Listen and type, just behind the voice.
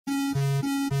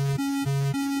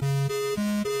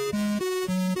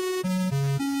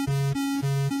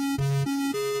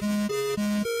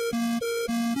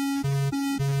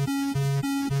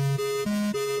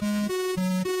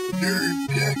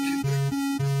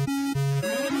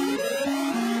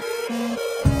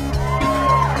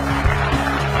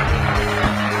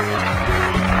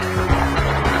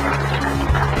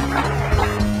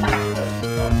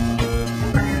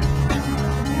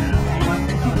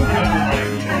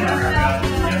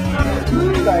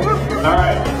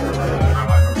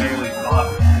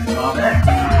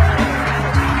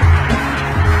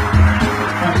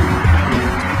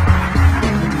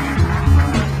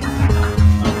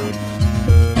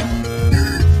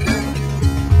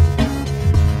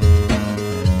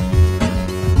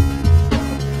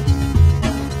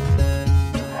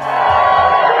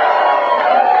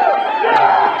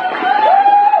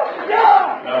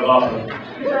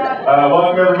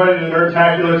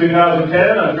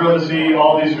2010. I'm thrilled to see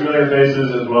all these familiar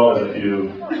faces as well as a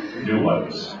few new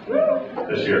ones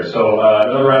this year. So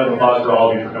another round of applause for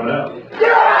all of you for coming out.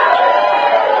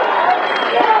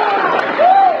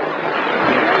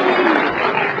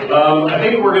 I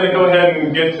think we're going to go ahead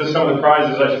and get to some of the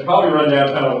prizes. I should probably run down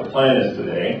kind of what the plan is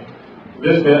today.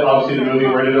 This bit, obviously the movie,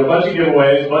 we're going to do a bunch of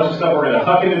giveaways, a bunch of stuff we're going to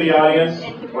huck into the audience.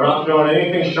 We're not throwing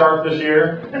anything sharp this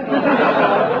year.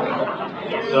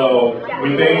 So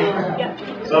we think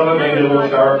some of it may be a little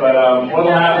sharp, but what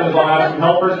will happen is I'll have some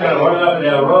helpers kind of running up and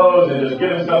down the rows and just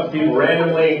giving stuff to people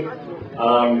randomly.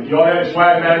 You all have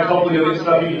swag bags. Hopefully you'll get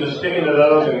stuff you can just stick into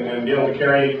those and be able to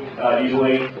carry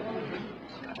easily.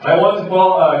 I want to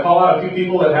call out a few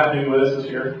people that happen to be with us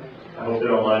this year. I hope they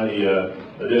don't mind the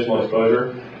additional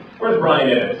exposure. Where's Brian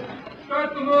N'10?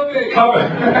 Start the movie!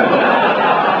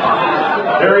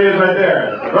 There he is right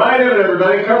there. Brian N'10,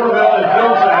 everybody. Cover bell and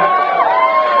film sack.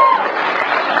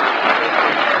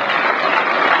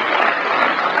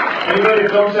 Anybody a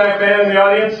film sack fan in the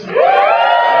audience?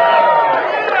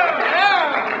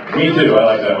 Me too, I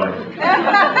like that one.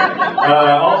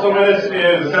 Also with us is,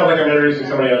 it sounds like I'm introducing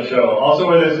somebody on the show. Also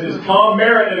with us is Tom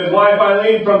Merritt and his wife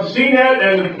Eileen from CNET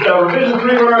and Revision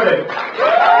 3, where are they?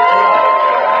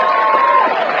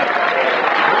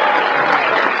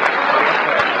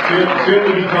 Soon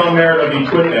to be Tom Merritt of the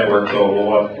Twit Network, so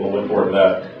we'll look forward to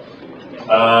that.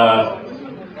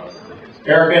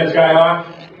 Eric and Skyhawk,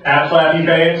 @Slappy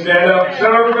Payne, stand up,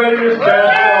 show everybody your stand.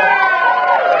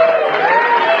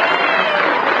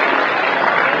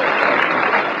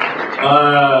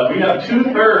 We have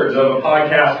 2/3 of a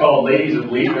podcast called Ladies of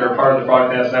Bleep. They're part of the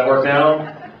Broadcast Network now,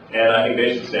 and I think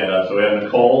they should stand up. So we have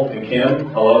Nicole and Kim.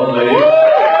 Hello, ladies.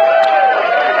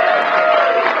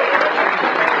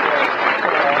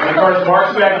 And of course, Mark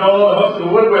Spagnola, the host of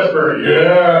The Wood Whisperer.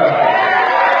 Yeah.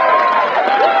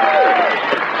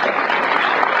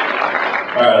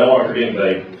 All right, I don't want to forget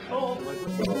anybody.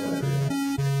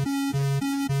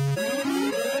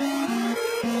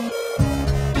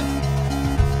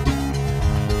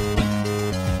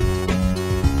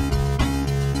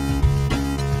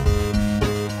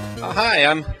 Hi,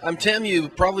 I'm Tim.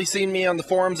 You've probably seen me on the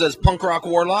forums as Punk Rock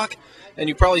Warlock, and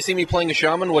you've probably seen me playing a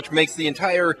shaman, which makes the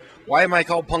entire "why am I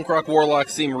called Punk Rock Warlock"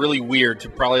 seem really weird to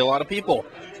probably a lot of people.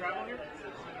 Did you travel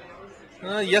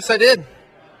here? Yes, I did.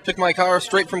 Took my car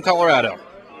straight from Colorado.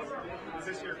 Is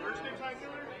this your first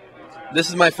N'10? This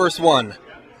is my first one.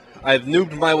 I've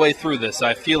noobed my way through this.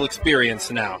 I feel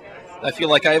experienced now. I feel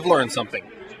like I have learned something.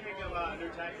 What did you think about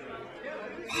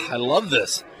N'10? I love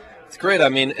this. It's great. I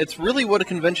mean, it's really what a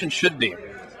convention should be.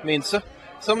 I mean, so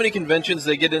many conventions,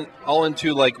 they get all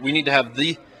into, like, we need to have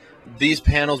these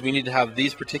panels, we need to have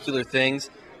these particular things.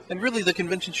 And really, the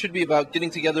convention should be about getting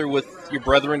together with your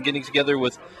brethren, getting together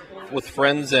with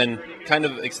friends and kind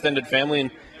of extended family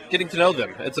and getting to know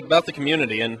them. It's about the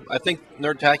community, and I think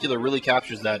Nerdtacular really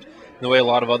captures that in the way a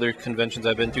lot of other conventions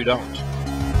I've been to don't.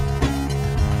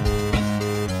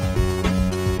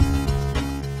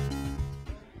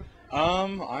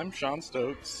 I'm Sean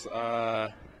Stokes.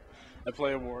 I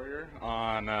play a warrior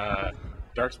on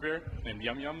Darkspear named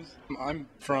Yum Yums. I'm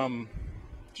from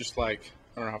just like,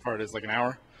 I don't know how far it is, like an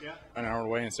hour? Yeah. An hour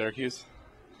away in Syracuse.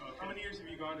 How many years have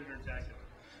you gone to Nerdtacular?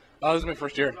 Oh, this is my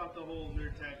first year. What about the whole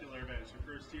Nerdtacular event? It's your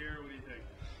first year? What do you think?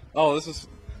 Oh, this is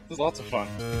lots of fun.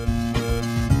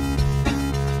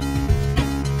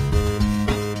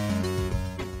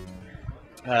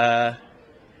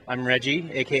 I'm Reggie,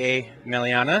 aka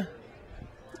Meliana.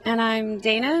 And I'm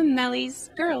Dana, Melly's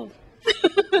girl.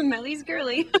 Melly's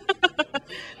girly.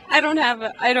 I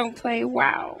don't play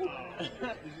WoW. Did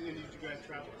you guys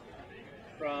travel?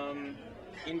 From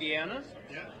Indiana?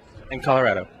 Yeah. And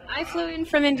Colorado. I flew in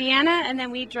from Indiana, and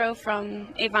then we drove from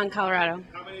Avon, Colorado.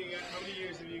 How many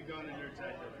years have you gone to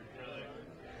Nerdtacular?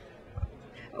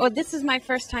 Well, this is my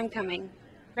first time coming.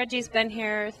 Reggie's been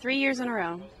here 3 years in a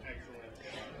row. Excellent.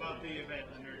 About the event,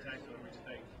 the Nerdtacular, what do you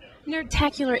think?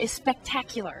 Nerdtacular is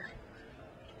spectacular.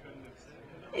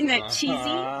 Isn't that cheesy?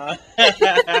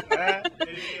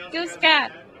 Go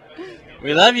Scott.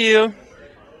 We love you.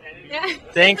 Yeah.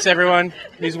 Thanks, everyone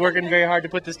who's working very hard to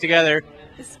put this together.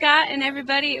 Scott and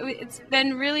everybody, it's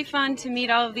been really fun to meet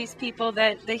all of these people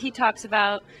that he talks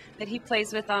about, that he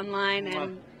plays with online,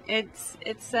 and it's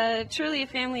truly a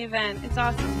family event. It's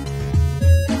awesome.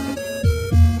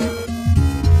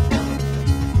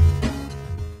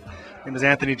 My name is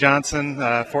Anthony Johnson,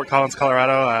 Fort Collins,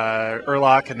 Colorado,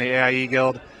 Urlock and the AIE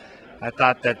Guild. I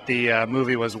thought that the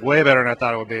movie was way better than I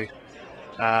thought it would be.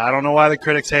 I don't know why the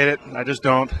critics hate it. I just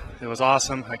don't. It was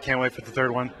awesome. I can't wait for the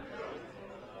third one.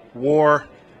 War,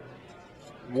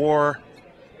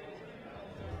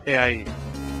 AIE.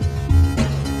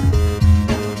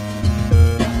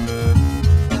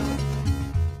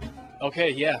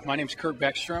 Okay, yeah, my name's Kurt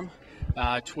Beckstrom.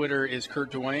 Twitter is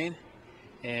Kurt Dwayne.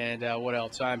 And what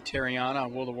else? I'm Terriana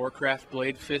on World of Warcraft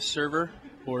Blade Fist server.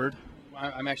 Word.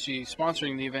 I'm actually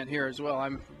sponsoring the event here as well.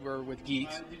 We're with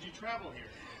Geeks. Did you travel here?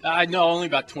 No, only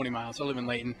about 20 miles. I live in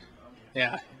Layton.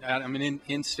 Yeah, I'm an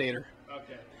in-stater.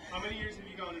 Okay. How many years have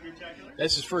you gone to Nerdtacular?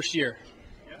 This is first year.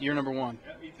 Yep. Year number 1.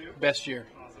 Yeah, me too. Best year.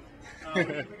 Awesome. What did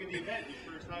you think of the event? Your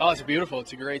first time? Oh, it's beautiful.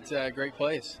 It's a great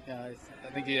place. I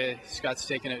think Scott's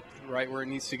taken it right where it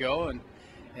needs to go,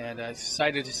 and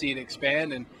excited to see it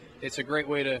expand. And it's a great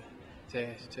way to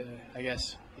I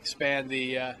guess expand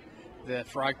the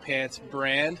Frog Pants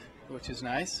brand, which is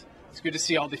nice. It's good to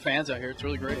see all the fans out here. It's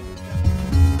really great.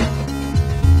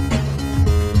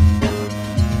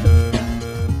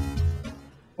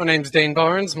 My name's Dane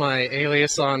Barnes. My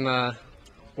alias on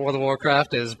World of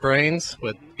Warcraft is Brains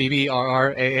with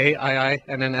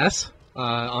BBRRAAIINNS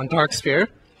on Dark Sphere.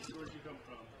 Where'd you come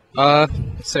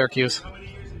from? Syracuse. How many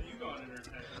years have you gone to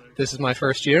Nerdtacular? This is my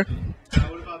first year.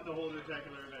 What about the whole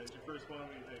Nerdtacular event? It's your first one. What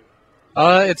do you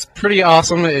think? It's pretty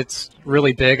awesome. It's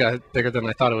really big, bigger than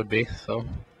I thought it would be. So,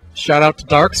 shout out to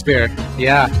Dark Sphere.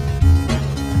 Yeah.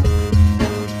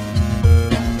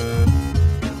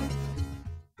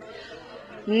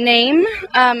 Name,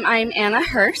 I'm Anna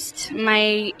Hurst.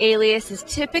 My alias is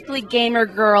typically Gamer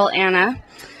Girl Anna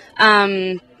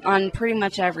on pretty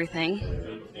much everything.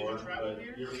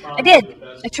 I did.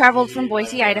 I traveled from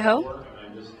Boise, Idaho.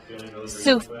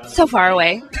 So far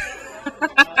away.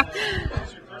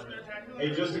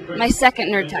 My second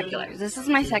Nerdtacular. This is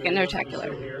my second Nerdtacular.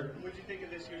 What did you think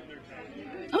of this year's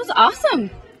Nerdtacular? It was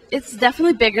awesome. It's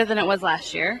definitely bigger than it was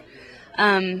last year.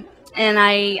 And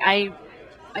I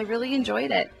really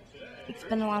enjoyed it. It's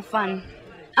been a lot of fun.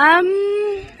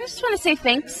 I just want to say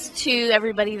thanks to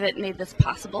everybody that made this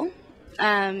possible.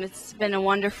 It's been a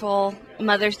wonderful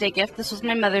Mother's Day gift. This was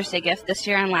my Mother's Day gift this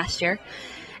year and last year.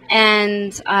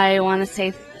 And I want to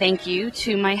say thank you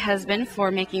to my husband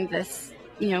for making this,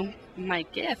 my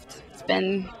gift. It's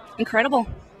been incredible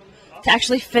to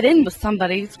actually fit in with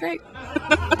somebody. It's great.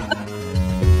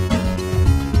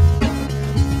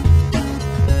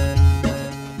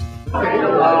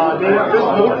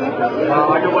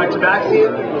 I go by Tabaxi,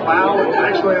 WoW, and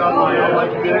actually on my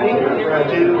online community. I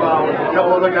do a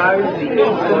couple other guys, the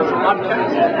N'10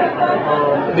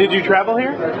 podcast. Did you travel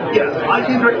here? Yes, I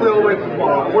came directly all the way from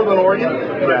Portland, Oregon.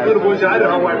 I flew to Boise,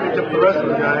 Idaho, where I picked up the rest of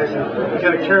the guys, and we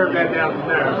got a caravan down from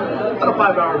there. About a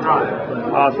 5-hour drive.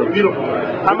 Awesome. Beautiful.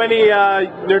 How many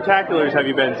Nerdtaculars have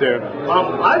you been to?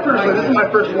 I personally, this is my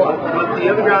first one, but the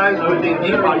other guys with the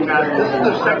N'10 podcast, this is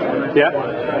their second one. Yeah.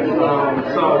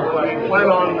 So we plan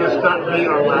on this not being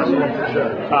our last one for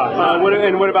sure.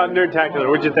 What about Nerdtacular?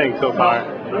 What'd you think so far?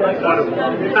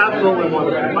 Wonderful. Absolutely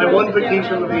wonderful. My one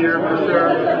vacation of the year for sure.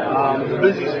 The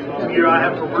busiest year I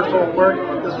have for personal work.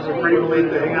 This was a great way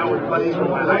to hang out with buddies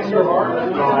from my high school,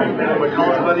 my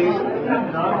college buddies.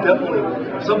 Definitely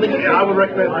something I would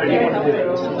recommend for anyone to do.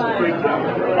 This is a great time.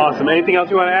 Awesome. Anything else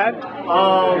you want to add?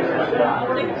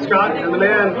 Scott, you're the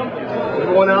man.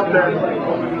 Everyone out there,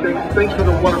 thanks for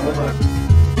the wonderful time.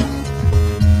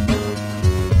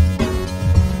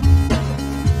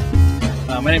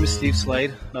 My name is Steve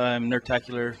Slade. I'm a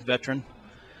Nerdtacular veteran.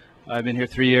 I've been here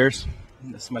 3 years.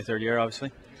 This is my third year,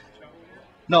 obviously.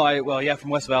 No,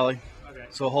 from West Valley. Okay.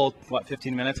 So a whole,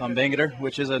 15 minutes on Bangerter,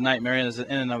 which is a nightmare in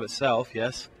and of itself,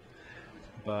 yes.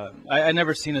 But I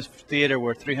never seen a theater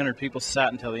where 300 people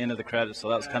sat until the end of the credits, so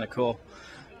that was kind of cool.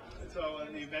 So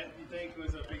the event, you think,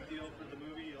 was a big deal for the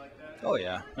movie? You like that? Oh,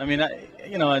 yeah. I mean,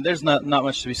 there's not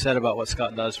much to be said about what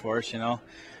Scott does for us,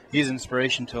 He's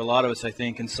inspiration to a lot of us, I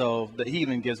think, and so that he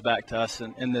even gives back to us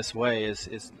in this way is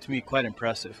to me quite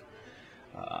impressive.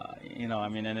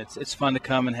 And it's fun to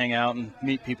come and hang out and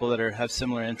meet people that have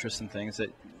similar interests in things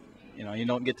that you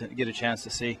don't get a chance to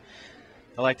see.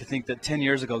 I like to think that 10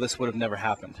 years ago this would have never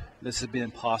happened. This would be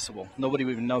impossible. Nobody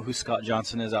would even know who Scott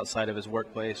Johnson is outside of his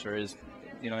workplace or his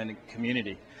in the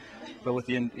community. But with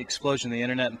the explosion of the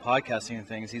internet and podcasting and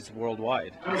things, he's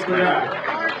worldwide.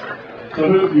 So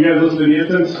you guys listen to the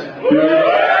N'10?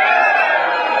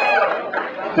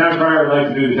 Town Crier would like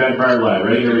to do the Town Crier live.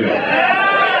 Ready? Here we go.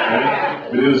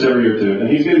 Ready? We do this every year too. And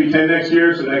he's going to be 10 next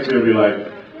year, so next year will be like,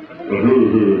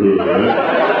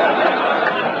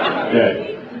 right? Okay.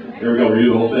 Here we go. We do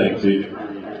the whole thing. See?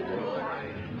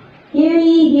 Hear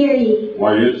ye, hear ye.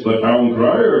 Why, it's the Town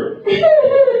Crier.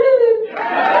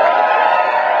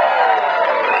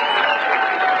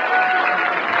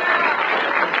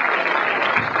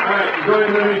 Go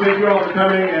ahead, Libby. Thank you all for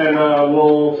coming, and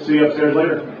we'll see you upstairs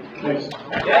later. Thanks.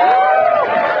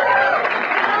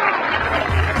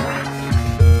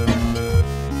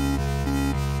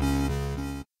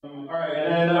 All right.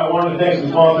 thank some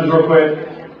sponsors real quick.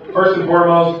 First and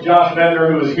foremost, Josh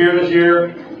Bender, who is here this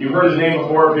year. You've heard his name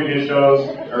before, previous shows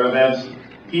or events.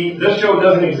 This show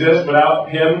doesn't exist without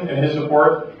him and his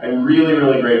support. I'm really,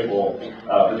 really grateful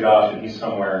for Josh, and he's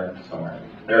somewhere.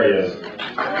 There he is.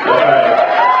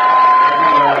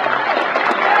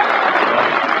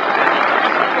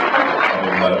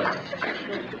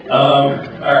 All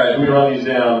right, let me run these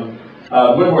down.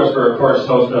 Woodworthsburg, of course,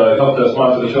 helped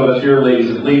sponsor the show this year. Ladies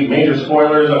and League, major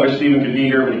spoilers. I wish Steven could be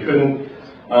here, but he couldn't.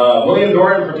 William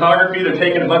Doran Photography, they're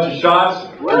taking a bunch of shots.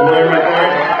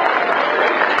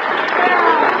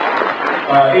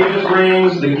 Aegis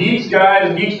Rings, the Geeks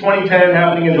guys, Geeks 2010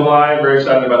 happening in July. Very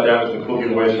excited about that with some cool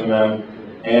giveaways from them.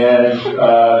 And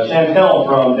Chantel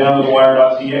from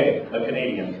downthewire.ca, a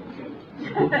Canadian.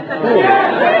 She's a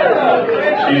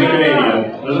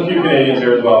Canadian. There's a few Canadians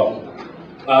here as well.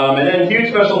 And then huge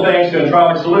special thanks to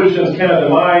Entropic Solutions, Kenneth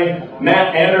and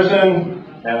Matt Anderson.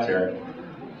 Matt's here.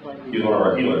 He's one of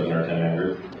our healers in our 10-man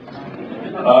group.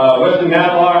 Weston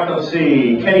Matlock, let's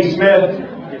see, Kenny Smith,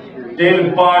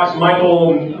 David Fox,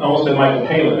 Michael, I almost said Michael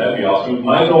Palin, that'd be awesome.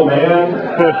 Michael Mann,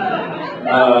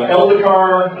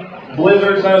 Eldecar,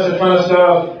 Blizzard sent us a ton of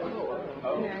stuff.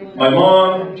 My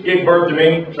mom, she gave birth to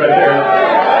me, it's right there.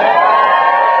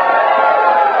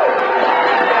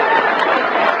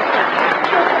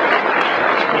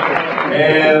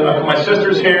 And my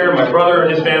sister's here, my brother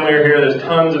and his family are here. There's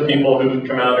tons of people who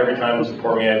come out every time and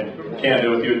support me. I can't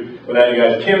do it without you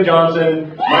guys. Kim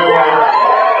Johnson, my wife.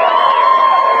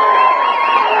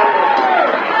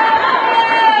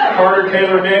 Carter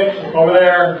Taylor Nick over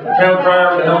there, town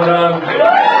crier with the helmet on.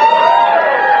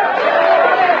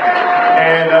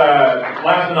 And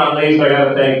last but not least, I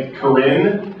gotta thank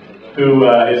Corinne, who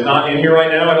is not in here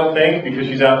right now, I don't think, because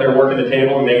she's out there working the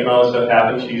table and making all this stuff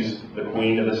happen. She's the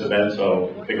queen of this event, so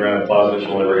big round of applause that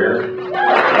she'll never hear.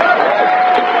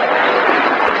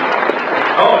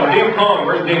 Oh, and Ding Pong.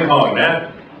 Where's Ding Pong,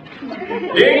 Matt?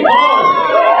 Ding Pong!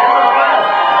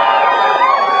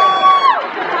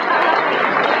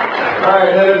 All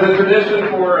right, there's a tradition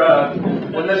for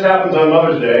when this happens on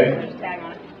Mother's Day.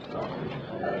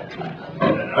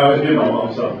 I always give my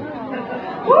mom something.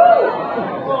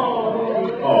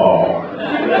 Oh.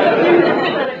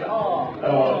 I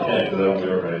don't want to can't because I don't do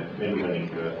it right. Maybe I need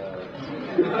to do it.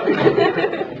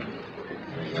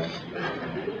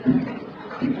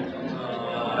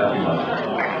 Happy Mother's Day.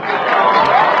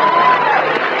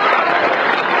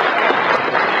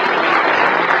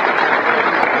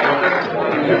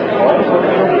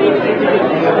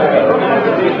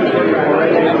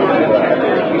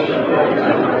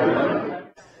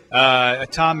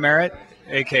 Tom Merritt,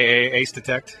 aka Ace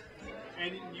Detect.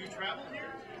 And you traveled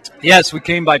here? Yes, we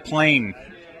came by plane.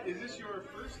 Is this your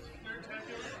first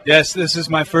Nerd-tacular? Yes, this is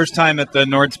my first time at the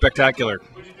Nord Spectacular.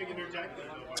 What do you think of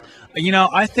Nerd-tacular? You know,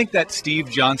 I think that Steve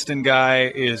Johnston guy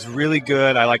is really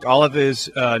good. I like all of his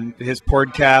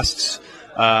podcasts,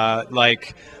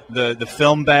 like the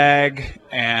Film Bag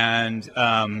and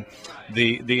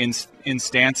the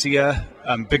Instancia.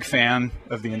 I'm a big fan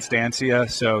of the Instancia,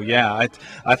 so yeah,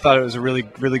 I thought it was a really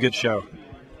good show.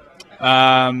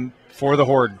 For the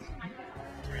Horde.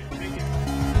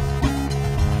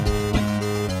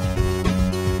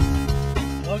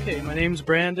 Okay, my name's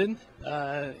Brandon,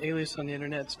 alias on the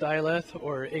internet Styleth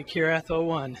or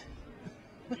Akirath01.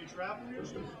 Do you travel here?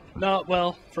 Not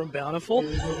well, from Bountiful.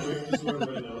 Is this your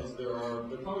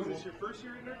first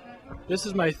year in Nerd-tacular? This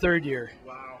is my third year.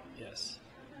 Wow. Yes.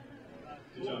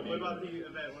 What about the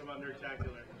event? What about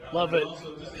Nerd-tacular? Love it.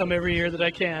 Come every year that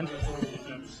I can.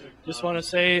 Just want to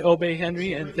say, obey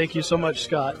Henry, and thank you so much,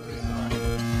 Scott.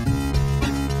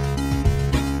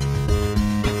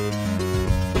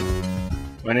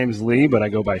 My name is Lee, but I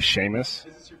go by Seamus.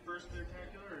 Is this your first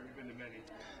Nerd-tacular, or have you been to many?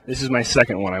 This is my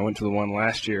second one. I went to the one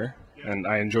last year, and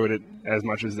I enjoyed it as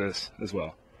much as this as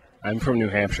well. I'm from New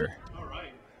Hampshire. All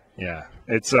right. Yeah,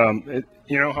 it's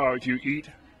you know how if you eat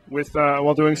with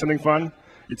while doing something fun,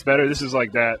 it's better. This is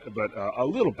like that, but a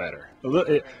little better.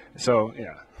 So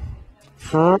yeah.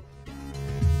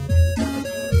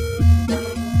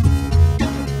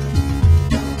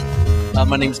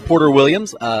 My name's Porter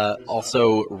Williams,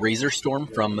 also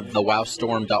Razorstorm from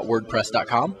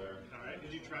thewowstorm.wordpress.com.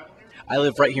 I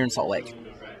live right here in Salt Lake.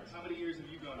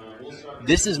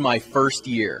 This is my first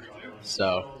year,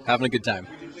 so having a good time.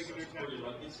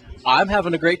 I'm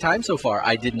having a great time so far.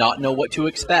 I did not know what to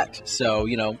expect, so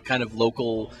kind of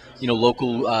local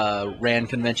RAN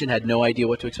convention. Had no idea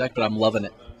what to expect, but I'm loving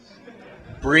it.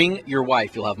 Bring your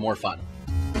wife; you'll have more fun.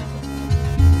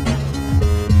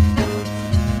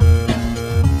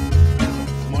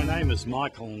 My name is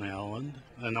Michael Nowland,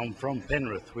 and I'm from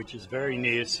Penrith, which is very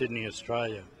near Sydney,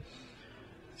 Australia.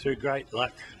 through great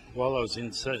luck, while I was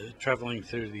travelling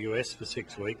through the US for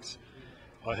 6 weeks,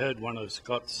 I heard one of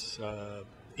Scott's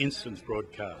instance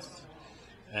broadcasts,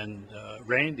 and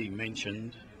Randy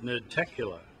mentioned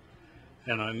Nerdtacular,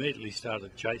 and I immediately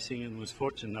started chasing and was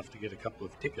fortunate enough to get a couple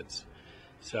of tickets.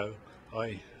 So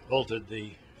I altered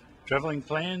the travelling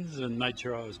plans and made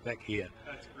sure I was back here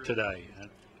today.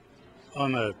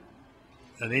 I'm an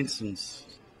instance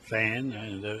fan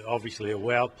and obviously a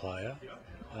WoW player.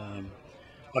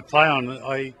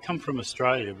 I come from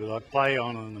Australia, but I play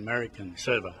on an American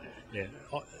server. Yeah,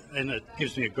 and it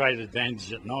gives me a great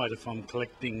advantage at night if I'm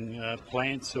collecting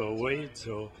plants or weeds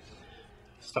or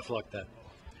stuff like that.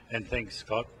 And thanks,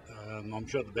 Scott. I'm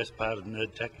sure the best part of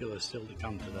Nerdtacular is still to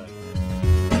come today.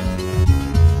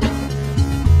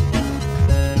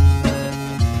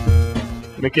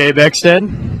 McCabe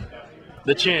Beckstead.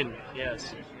 The Chin,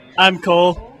 yes. I'm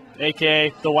Cole,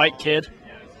 a.k.a. the White Kid.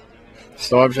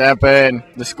 Storm Champagne,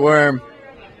 the Squirm.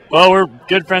 Well, we're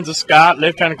good friends with Scott,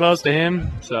 live kind of close to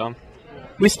him, so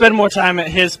we spend more time at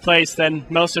his place than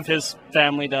most of his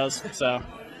family does, so.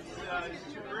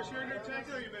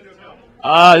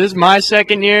 This is my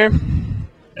second year, and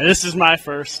this is my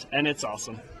first, and it's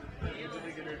awesome.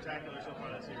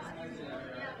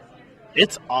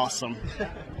 It's awesome.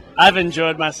 I've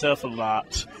enjoyed myself a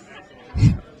lot.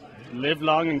 Live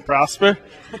long and prosper.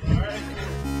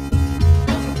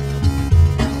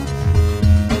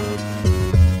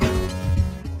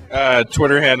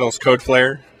 Twitter handle's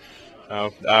CodeFlare.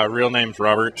 Real name's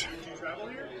Robert.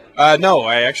 No,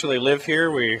 I actually live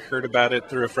here. We heard about it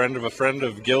through a friend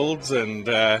of Guild's, and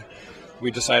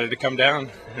we decided to come down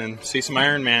and see some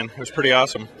Iron Man. It was pretty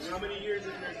awesome. How many years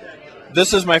in Nerdtacular?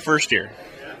 This is my first year.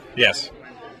 Yes.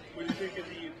 What do you think of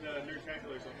the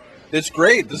Nerdtacular so far? It's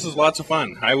great. This is lots of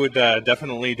fun. I would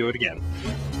definitely do it again.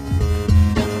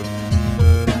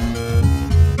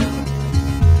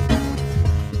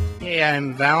 Hey,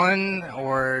 I'm Valen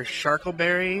or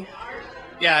Sharkleberry.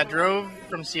 Yeah, I drove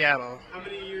from Seattle. How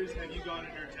many years have you gone to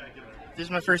Nerdtacular? This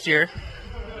is my first year,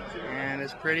 and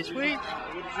it's pretty sweet.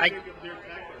 What did you think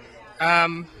of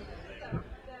Nerdtacular?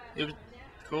 It was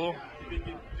cool. You think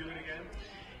you'd do it again?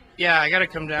 Yeah, I gotta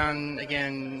come down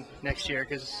again next year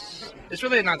because it's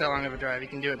really not that long of a drive. You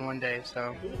can do it in one day,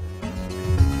 so.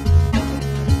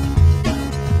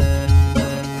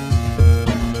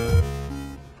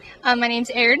 My name's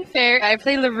Erin Fair. I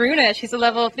play Laruna. She's a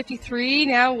level 53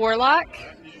 now, Warlock.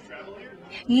 Did you travel here?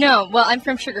 No, well, I'm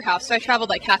from Sugar House, so I traveled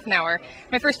like half an hour.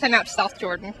 My first time out to South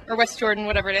Jordan, or West Jordan,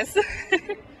 whatever it is.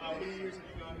 How many years have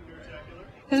you gone to Nerdtacular?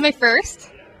 This is my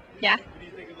first. Yeah. What do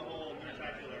you think of the whole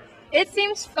Nerdtacular? It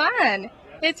seems fun.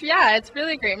 It's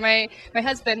really great. My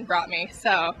husband brought me,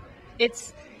 so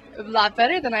it's a lot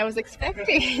better than I was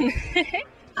expecting.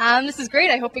 This is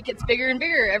great. I hope it gets bigger and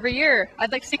bigger every year.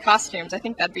 I'd like to see costumes. I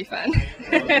think that'd be fun.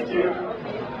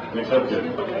 Mix up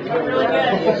good.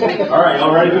 All right,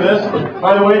 y'all ready for this?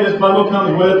 By the way, this bundle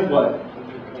comes with what?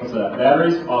 What's that?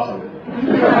 Batteries? Awesome.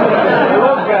 I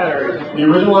love batteries. The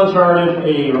original Uncharted,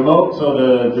 a remote, so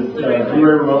the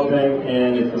Blu-ray remote thing,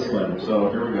 and it's the Slim.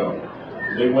 So here we go.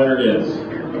 The big winner is.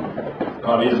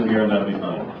 Bobby isn't here, and that'll be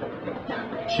fine.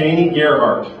 Cheney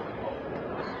Gerhardt.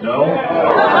 No?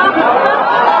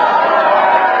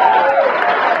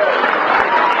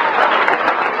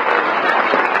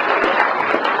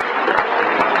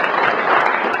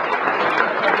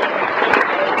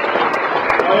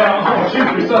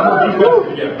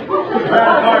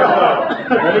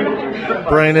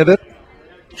 Brian Ibbett.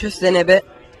 Tristan Ibbett.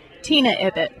 Tina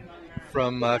Ibbett.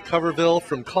 From Coverville,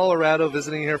 from Colorado,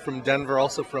 visiting here from Denver,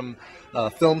 also from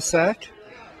FilmSack.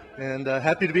 And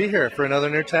happy to be here for another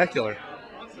Nerdtacular.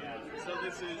 Awesome. So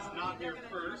this is not your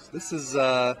first? This is,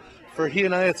 for he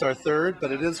and I, it's our third,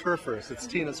 but it is her first. It's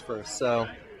Tina's first, so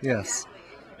yes.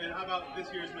 And how about this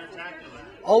year's Nerdtacular?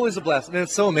 Always a blast. And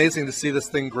it's so amazing to see this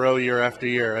thing grow year after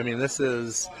year. I mean, this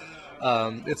is,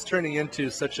 it's turning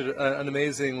into such an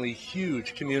amazingly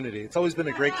huge community. It's always been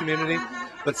a great community,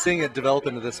 but seeing it develop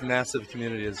into this massive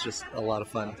community is just a lot of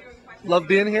fun. Love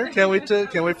being here. Can't wait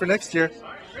for next year.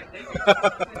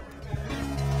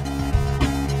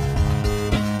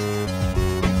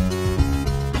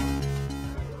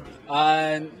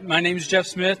 My name's Jeff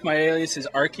Smith. My alias is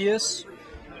Arceus.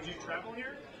 Did you travel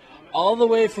here? All the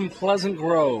way from Pleasant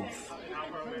Grove.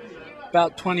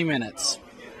 About 20 minutes.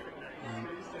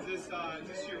 Is this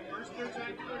your first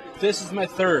Nerdtacular? This is my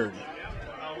third.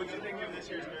 What do you think of this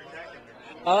year's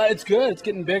Nerdtacular? It's good. It's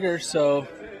getting bigger, so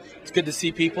it's good to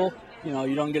see people. You know,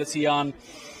 you don't get to see in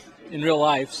real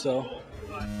life, so.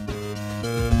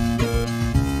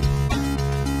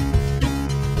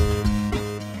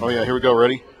 Oh yeah, here we go.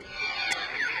 Ready?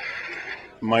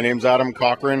 My name's Adam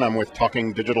Cochran. I'm with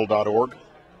TalkingDigital.org.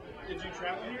 Did you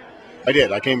travel here? I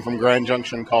did. I came from Grand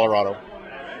Junction, Colorado.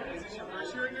 Is this your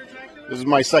first year at Nerdtacular? This is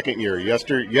my second year.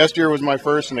 Yesterday was my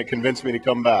first, and it convinced me to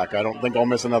come back. I don't think I'll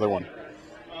miss another one.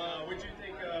 What did you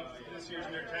think of this year's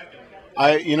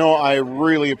Nerdtacular? I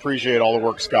really appreciate all the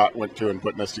work Scott went to in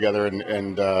putting this together,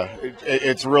 and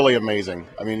it's really amazing.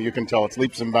 I mean, you can tell it's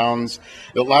leaps and bounds.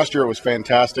 Last year it was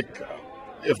fantastic.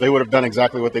 If they would have done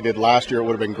exactly what they did last year, it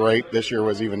would have been great. This year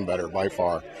was even better by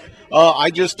far. I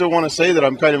just want to say that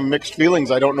I'm kind of mixed feelings.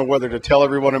 I don't know whether to tell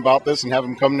everyone about this and have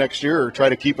them come next year or try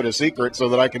to keep it a secret so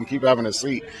that I can keep having a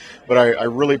seat. But I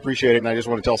really appreciate it, and I just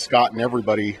want to tell Scott and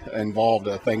everybody involved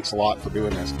thanks a lot for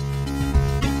doing this.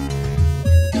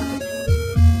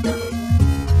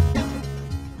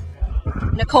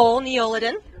 Nicole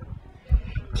Neolidin.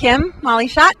 Kim Molly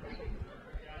Shot.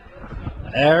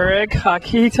 Eric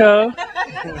Hakito.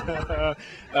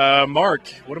 Mark,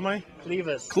 what am I?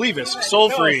 Clevis, Soul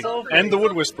Free, and the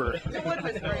Wood Whisperer.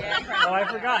 Oh, I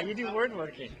forgot. You do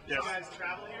woodworking. Did you guys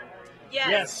travel here?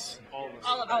 Yes. All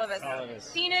of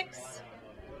us. Phoenix,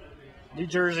 New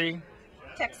Jersey.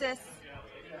 Texas.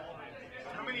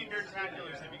 How many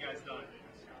Nerdtaculars have you guys done?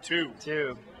 Two.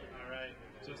 All right.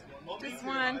 Just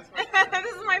one.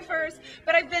 This is my first,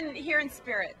 but I've been here in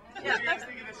spirit. What do you guys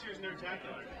think of this year's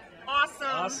Nerdtacular?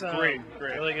 Awesome. Great.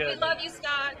 Really We good. love you,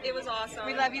 Scott. It was awesome.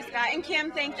 We love you, Scott. And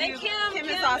Kim, thank you. And Kim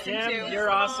is awesome, Kim, too. you're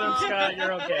awesome. Scott,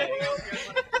 you're okay.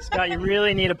 Scott, you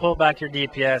really need to pull back your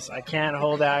DPS. I can't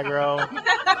hold aggro.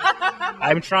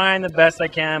 I'm trying the best I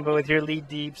can, but with your lead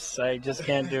deeps, I just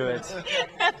can't do it.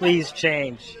 Please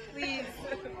change. Please.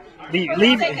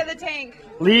 Leave, Take of the tank.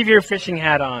 leave your fishing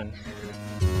hat on.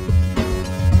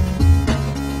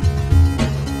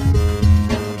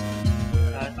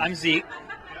 I'm Zeke.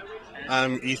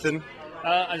 I'm Ethan.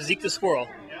 I'm Zeke the Squirrel.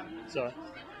 So,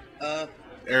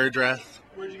 Airdress.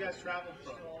 Where'd you guys travel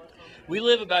from? we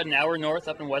live about an hour north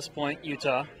up in West Point,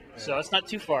 Utah. So it's not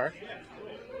too far.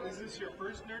 Is this your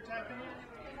first Nerdtacular?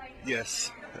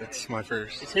 Yes, it's my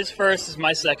first. It's his first, it's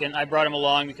my second. I brought him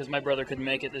along because my brother couldn't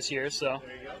make it this year. So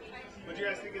There you go. What do you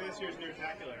guys think of this year's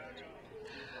Nerdtacular?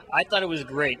 I thought it was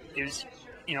great. It was,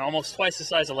 almost twice the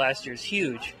size of last year's.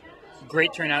 Huge.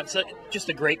 Great turnout. It's just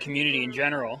a great community in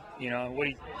general.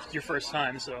 It's your first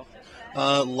time, so.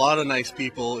 A lot of nice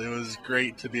people. It was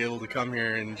great to be able to come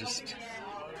here and just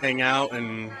hang out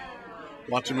and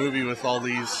watch a movie with all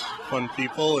these fun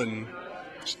people and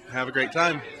just have a great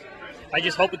time. I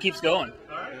just hope it keeps going.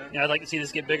 I'd like to see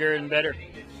this get bigger and better.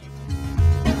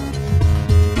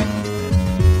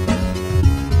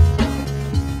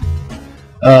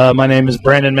 My name is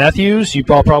Brandon Matthews. You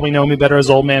all probably know me better as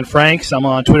Old Man Franks. I'm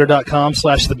on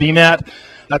twitter.com/thebmat.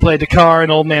 I play Dakar in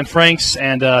Old Man Franks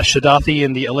and Shadathi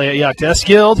in the Alea Yacht S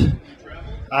Guild.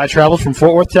 I traveled from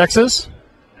Fort Worth, Texas.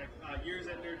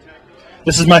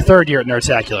 This is my third year at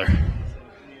Nerdtacular.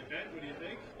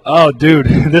 Oh, dude,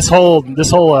 this whole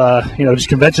just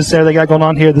convention center they got going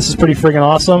on here. This is pretty freaking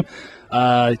awesome.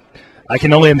 I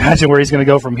can only imagine where he's going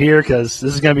to go from here because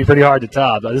this is going to be pretty hard to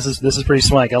top. This is pretty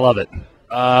swank. I love it.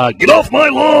 Get off my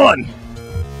lawn!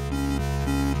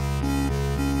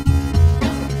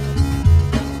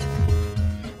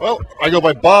 Well, I go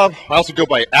by Bob. I also go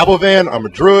by Abovan. I'm a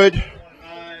druid. Did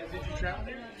you travel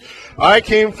here? I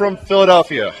came from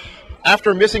Philadelphia.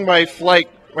 After missing my flight,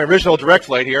 my original direct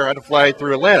flight here, I had to fly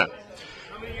through Atlanta.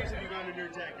 How many years have you gone to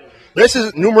Nerdtacular? This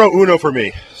is numero uno for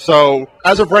me. So,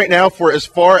 as of right now, for as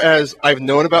far as I've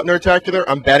known about Nerdtacular,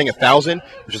 I'm batting 1,000,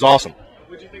 which is awesome.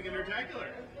 What'd you think of Nerdtacular?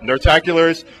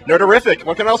 Nerdtacular's nerderific.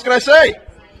 What else can I say?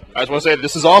 I just want to say that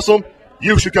this is awesome.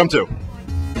 You should come too.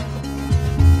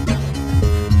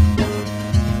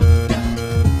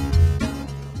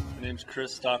 My name's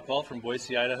Chris Stockwell from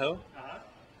Boise, Idaho,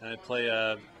 and I play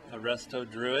a resto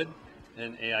druid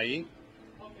in AIE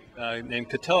named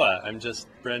Katoa. I'm just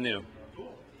brand new.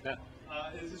 Yeah.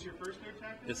 Is this your first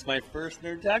Nerdtacular? It's my first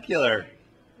Nerdtacular.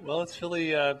 Well, it's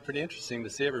really pretty interesting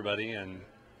to see everybody, and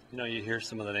you hear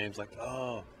some of the names like,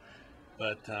 oh,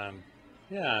 but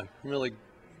yeah, really,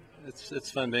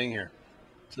 it's fun being here.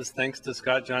 Just thanks to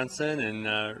Scott Johnson and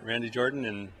Randy Jordan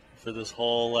and for this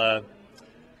whole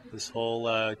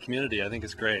community. I think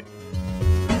it's great.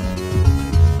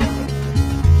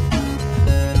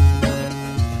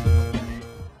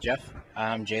 Jeff,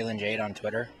 I'm Jalen Jade on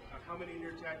Twitter. How many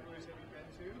Nerdtaculars have you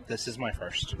been to? This is my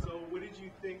first. So what did you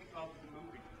think of the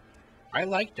movie? I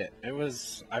liked it.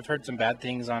 I've heard some bad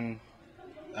things on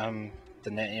the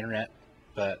internet,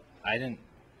 but I didn't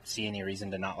see any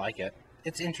reason to not like it.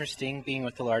 It's interesting being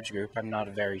with a large group. I'm not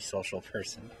a very social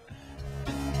person.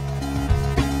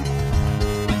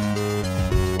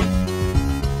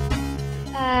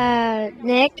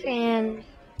 Nick and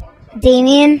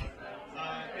Damien.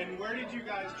 And where did you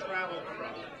guys travel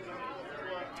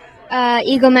from?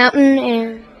 Eagle Mountain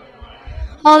and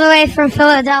all the way from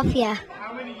Philadelphia.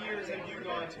 How many years have you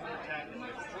gone to Nerd-tacular?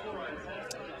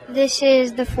 This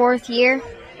is the 4th year.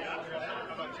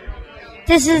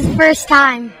 This is the first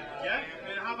time. Yeah?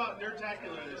 And how about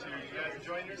Nerd-tacular this year? You guys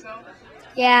enjoying yourselves?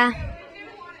 Yeah.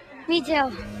 Me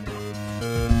too.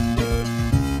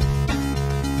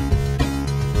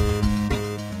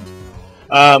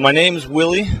 My name's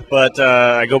Willie, but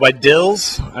I go by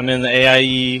Dills. I'm in the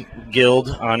AIE Guild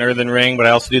on Earthen Ring, but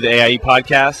I also do the AIE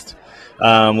podcast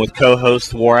with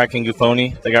co-hosts Warak and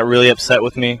Gufoni. They got really upset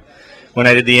with me when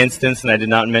I did the instance and I did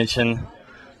not mention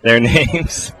their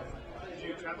names. Did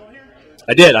you travel here?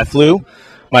 I did. I flew.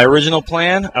 My original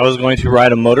plan, I was going to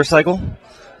ride a motorcycle,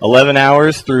 11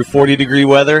 hours through 40-degree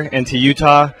weather into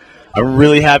Utah. I'm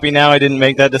really happy now I didn't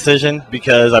make that decision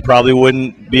because I probably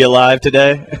wouldn't be alive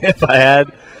today if I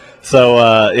had. So,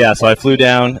 so I flew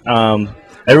down.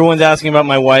 Everyone's asking about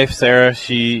my wife, Sarah.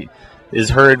 She is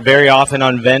heard very often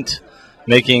on Vent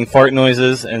making fart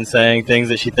noises and saying things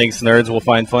that she thinks nerds will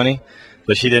find funny,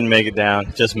 but she didn't make it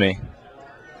down, just me.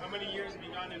 How many years have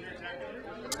you gone to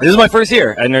Nerd-tacular? This is my first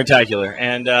year at Nerd-tacular,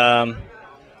 and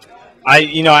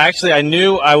I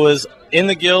knew I was in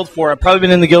the guild I've probably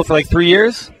been in the guild for like 3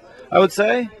 years, I would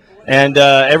say. And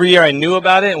every year I knew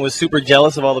about it and was super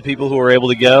jealous of all the people who were able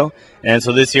to go. And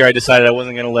so this year I decided I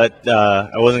wasn't going to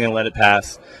let it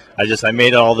pass. I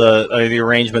made all the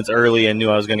arrangements early and knew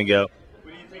I was going to go.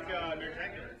 What do you think of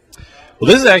Nerd-tacular?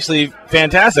 Well, this is actually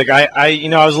fantastic. I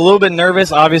was a little bit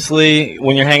nervous, obviously,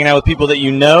 when you're hanging out with people that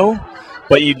you know,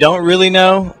 but you don't really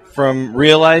know from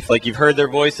real life. Like, you've heard their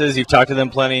voices, you've talked to them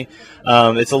plenty. I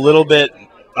was a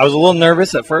little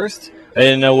nervous at first. I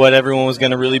didn't know what everyone was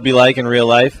going to really be like in real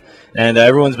life. And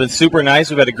everyone's been super nice.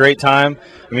 We've had a great time.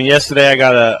 I mean, yesterday I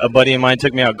got a buddy of mine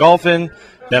took me out golfing.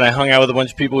 Then I hung out with a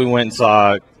bunch of people. We went and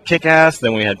saw Kick-Ass.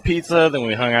 Then we had pizza. Then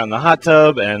we hung out in the hot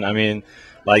tub. And, I mean,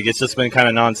 like, it's just been kind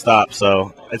of nonstop.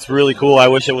 So it's really cool. I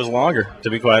wish it was longer, to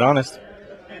be quite honest.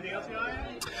 Anything else you want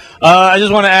to add? I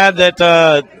just want to add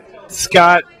that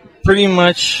Scott pretty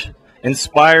much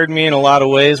inspired me in a lot of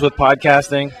ways with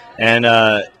podcasting. And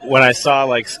when I saw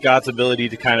like Scott's ability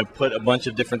to kind of put a bunch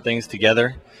of different things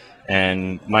together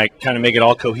and kind of make it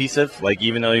all cohesive, like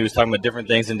even though he was talking about different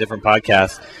things in different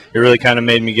podcasts, it really kind of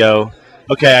made me go,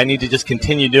 okay, I need to just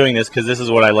continue doing this because this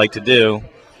is what I like to do.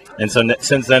 And so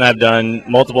since then I've done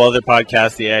multiple other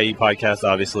podcasts, the AIE podcast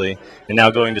obviously, and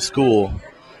now going to school,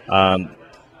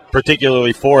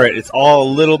 particularly for it. It's all a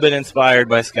little bit inspired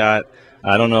by Scott.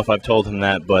 I don't know if I've told him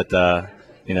that, but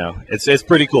it's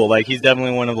pretty cool. Like, he's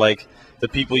definitely one of like the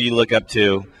people you look up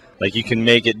to. Like, you can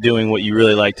make it doing what you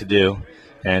really like to do,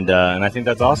 and I think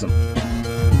that's awesome.